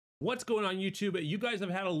What's going on YouTube? You guys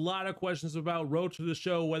have had a lot of questions about Road to the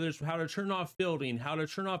Show, whether it's how to turn off fielding, how to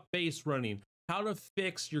turn off base running, how to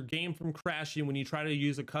fix your game from crashing when you try to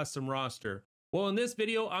use a custom roster. Well, in this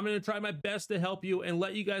video, I'm going to try my best to help you and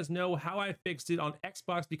let you guys know how I fixed it on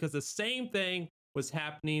Xbox, because the same thing was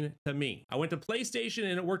happening to me. I went to PlayStation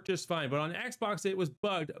and it worked just fine, but on Xbox it was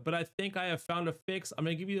bugged, but I think I have found a fix. I'm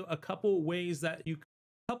going to give you a couple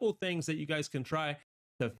things that you guys can try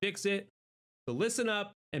to fix it. So listen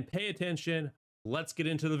up and pay attention. Let's get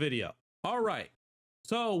into the video. All right.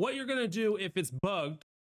 So what you're going to do if it's bugged,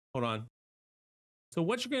 hold on. So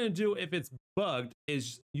what you're going to do if it's bugged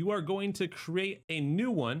is you are going to create a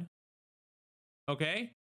new one.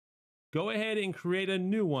 Okay. Go ahead and create a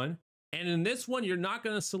new one. And in this one, you're not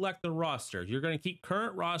going to select the roster. You're going to keep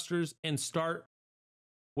current rosters and start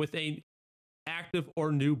with a active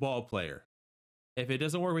or new ball player. If it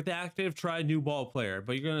doesn't work with active, try new ball player.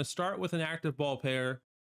 But you're going to start with an active ball player.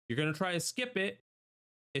 You're going to try to skip it.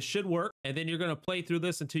 It should work. And then you're going to play through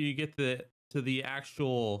this until you get to the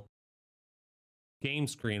actual game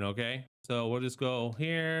screen, okay? So we'll just go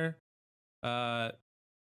here. I'm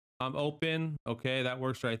open. Okay, that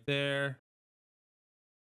works right there.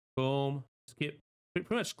 Boom. Skip.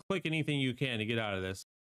 Pretty much click anything you can to get out of this.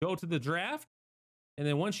 Go to the draft. And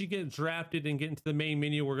then once you get drafted and get into the main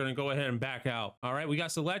menu, we're going to go ahead and back out. All right, we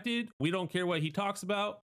got selected. We don't care what he talks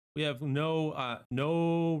about. We have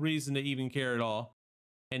no reason to even care at all.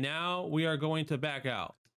 And now we are going to back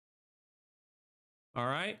out. All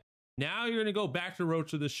right. Now you're going to go back to Road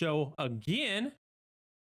to the Show again.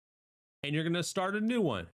 And you're going to start a new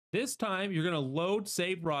one. This time you're going to load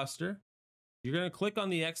save roster. You're going to click on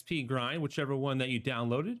the XP grind, whichever one that you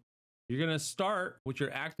downloaded. You're going to start with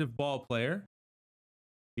your active ball player.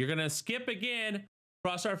 You're going to skip again.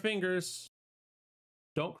 Cross our fingers.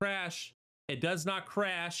 Don't crash. It does not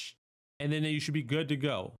crash. And then you should be good to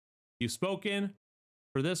go. You've spoken.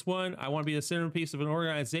 For this one, I want to be the centerpiece of an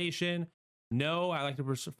organization. No, I like to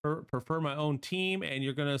prefer my own team. And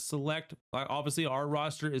you're going to select, obviously our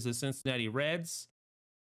roster is the Cincinnati Reds.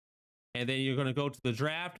 And then you're going to go to the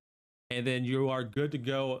draft. And then you are good to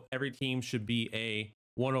go. Every team should be a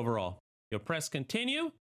 1 overall. You'll press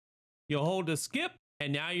continue. You'll hold the skip.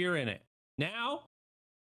 And now you're in it. Now,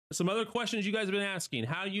 some other questions you guys have been asking.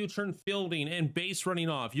 How do you turn fielding and base running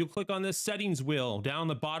off? You'll click on this settings wheel down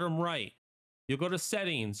the bottom right. You'll go to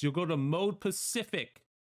settings. You'll go to mode Pacific.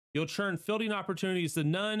 You'll turn fielding opportunities to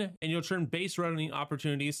none, and you'll turn base running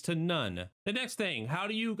opportunities to none. The next thing, how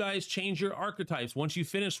do you guys change your archetypes once you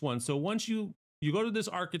finish one? So once you go to this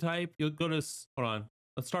archetype, you'll go to, hold on,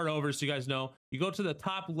 let's start over so you guys know. You go to the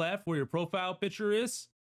top left where your profile picture is,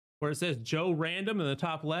 where it says Joe Random in the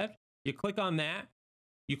top left. You click on that.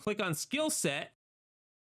 You click on skill set.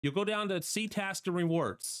 You'll go down to see tasks and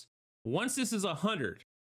rewards. Once this is 100,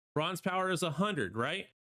 bronze power is 100, right?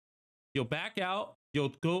 You'll back out.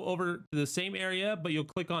 You'll go over to the same area, but you'll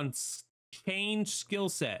click on change skill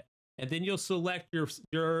set. And then you'll select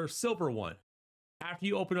your silver one after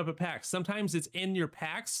you open up a pack. Sometimes it's in your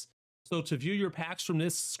packs. So to view your packs from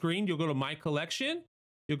this screen, you'll go to my collection.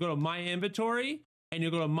 You'll go to my inventory. And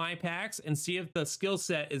you'll go to my packs and see if the skill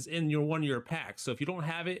set is in one of your packs. So if you don't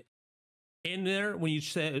have it in there when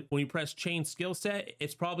you press change skill set,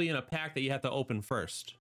 it's probably in a pack that you have to open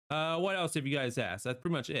first. What else have you guys asked? That's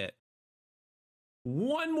pretty much it.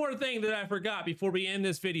 One more thing that I forgot before we end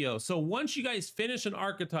this video. So once you guys finish an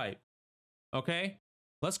archetype, okay,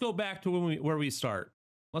 let's go back to where we start.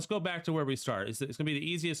 Let's go back to where we start. It's gonna be the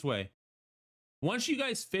easiest way. Once you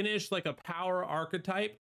guys finish like a power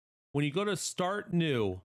archetype, when you go to start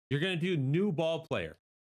new, you're going to do new ball player.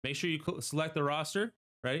 Make sure you select the roster,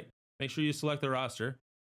 right? Make sure you select the roster.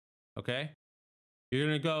 Okay. You're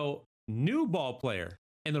going to go new ball player.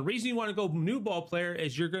 And the reason you want to go new ball player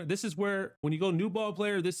is this is where, when you go new ball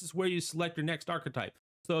player, this is where you select your next archetype.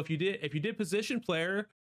 So if you did position player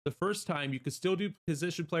the first time, you could still do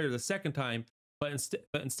position player the second time, but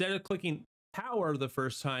instead of clicking power the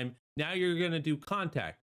first time, now you're going to do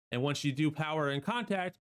contact. And once you do power and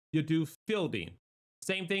contact, you do fielding.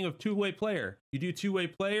 Same thing with two-way player. You do two-way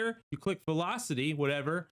player, you click velocity,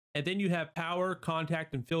 whatever, and then you have power,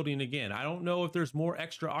 contact, and fielding again. I don't know if there's more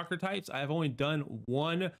extra archetypes. I've only done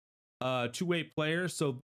one two-way player,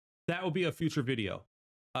 so that will be a future video.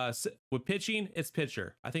 With pitching, it's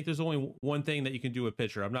pitcher. I think there's only one thing that you can do with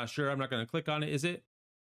pitcher. I'm not sure. I'm not going to click on it. Is it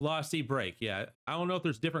velocity break? Yeah. I don't know if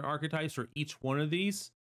there's different archetypes for each one of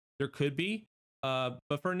these. There could be.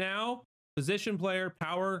 But for now, position player,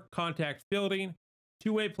 power, contact, fielding,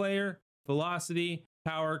 two-way player, velocity,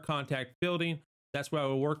 power, contact, fielding. That's what I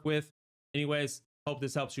will work with. Anyways, hope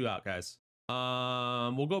this helps you out, guys.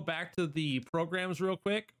 We'll go back to the programs real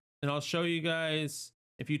quick. and I'll show you guys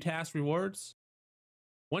a few task rewards.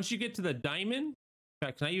 Once you get to the diamond, in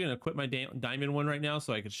fact, can I even equip my diamond one right now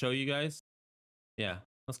so I can show you guys? Yeah,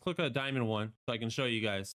 let's click on a diamond one so I can show you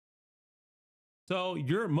guys. So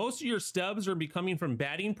most of your stubs are coming from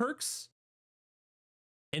batting perks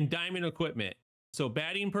and diamond equipment. So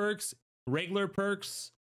batting perks, regular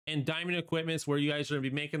perks, and diamond equipment is where you guys are going to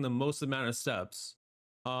be making the most amount of stubs.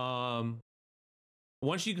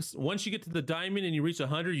 Once you get to the diamond and you reach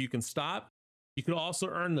 100, you can stop. You can also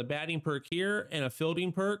earn the batting perk here and a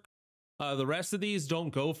fielding perk. The rest of these don't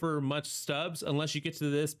go for much stubs unless you get to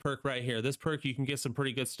this perk right here. This perk you can get some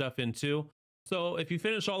pretty good stuff in too. So if you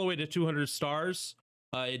finish all the way to 200 stars,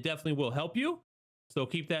 it definitely will help you. So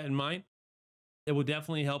keep that in mind. It will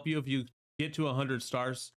definitely help you if you get to 100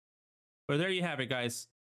 stars. But there you have it, guys.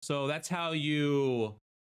 So that's how you,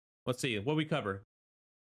 let's see what we cover.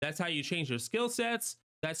 That's how you change your skill sets.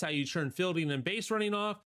 That's how you turn fielding and base running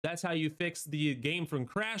off. That's how you fix the game from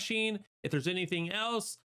crashing. If there's anything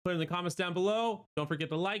else, put it in the comments down below. Don't forget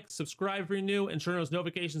to like, subscribe if you're new, and turn those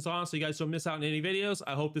notifications on so you guys don't miss out on any videos.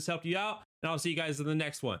 I hope this helped you out, and I'll see you guys in the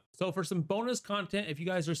next one. So for some bonus content, if you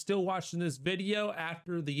guys are still watching this video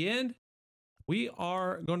after the end, we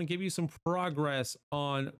are going to give you some progress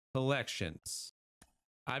on collections.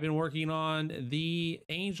 I've been working on the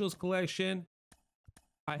Angels collection.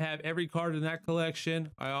 I have every card in that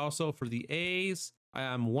collection. I also, for the A's, I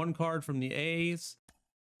am 1 card from the A's.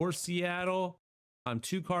 For Seattle, I'm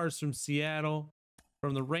 2 cards from Seattle.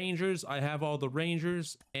 From the Rangers, I have all the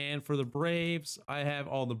Rangers. And for the Braves, I have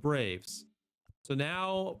all the Braves. So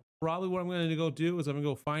now, probably what I'm going to go do is I'm going to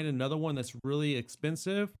go find another one that's really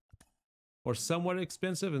expensive or somewhat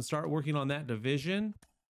expensive and start working on that division.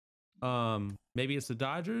 Maybe it's the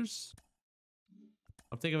Dodgers.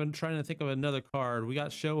 I'm trying to think of another card. We got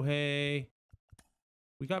Shohei.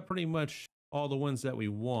 We got pretty much all the ones that we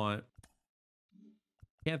want.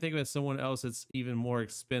 Can't think of someone else that's even more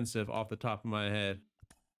expensive off the top of my head.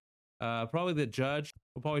 Probably the Judge.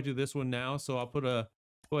 We'll probably do this one now. So I'll go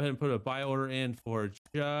ahead and put a buy order in for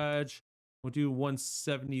Judge. We'll do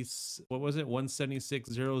 170. What was it?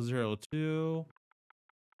 176,002.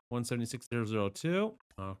 176,002.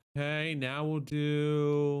 Okay, now we'll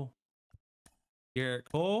do Garrett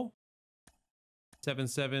Cole.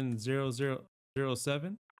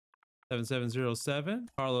 77,007. 7707.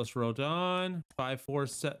 Carlos Rodon.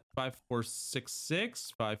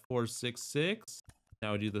 5466. 5466.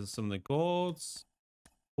 Now we do some of the golds.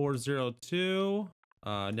 402.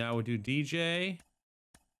 Now we do DJ.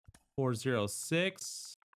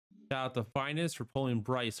 406. Shout out the Finest for pulling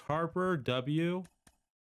Bryce Harper. W.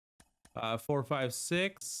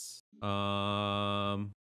 456. We'll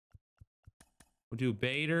do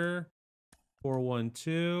Bader.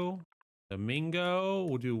 412. Domingo.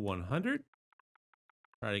 We'll do 100.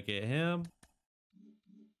 Try to get him.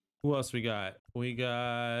 Who else we got? We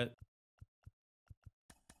got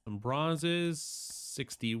some bronzes.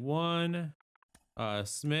 61.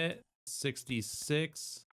 Smith.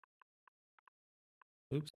 66.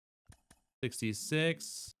 Oops.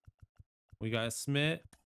 66. We got Smith.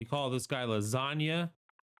 We call this guy Lasagna.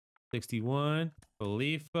 61.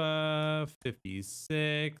 Khalifa.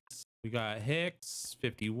 56. We got Hicks.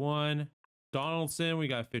 51. Donaldson. We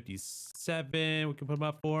got 57. We can put him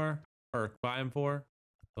up for. Or buy him for.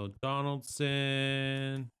 So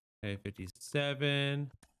Donaldson. Okay,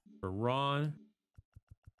 57. For Ron.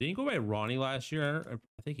 Did he go by Ronnie last year? I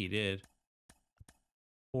think he did.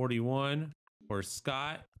 41. For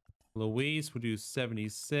Scott. Luis. We'll do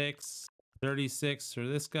 76. 36 for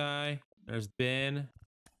this guy. There's Ben.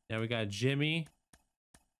 Now we got Jimmy.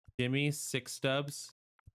 Jimmy, 6 stubs.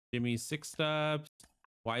 Jimmy, 6 stubs.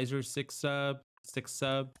 Weiser, 6 stubs.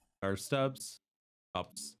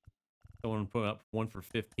 Ups. Someone put up 1 for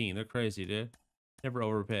 15. They're crazy, dude. Never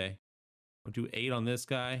overpay. We'll do 8 on this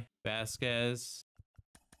guy. Vasquez.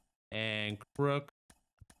 And Crook.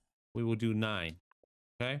 We will do 9.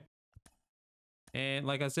 Okay. And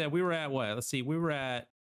like I said, we were at what? Let's see. We were at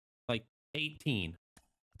like 18.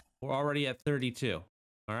 We're already at 32.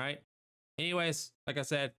 All right. Anyways, like I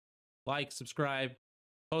said, like, subscribe,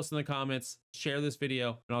 post in the comments, share this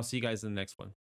video, and I'll see you guys in the next one.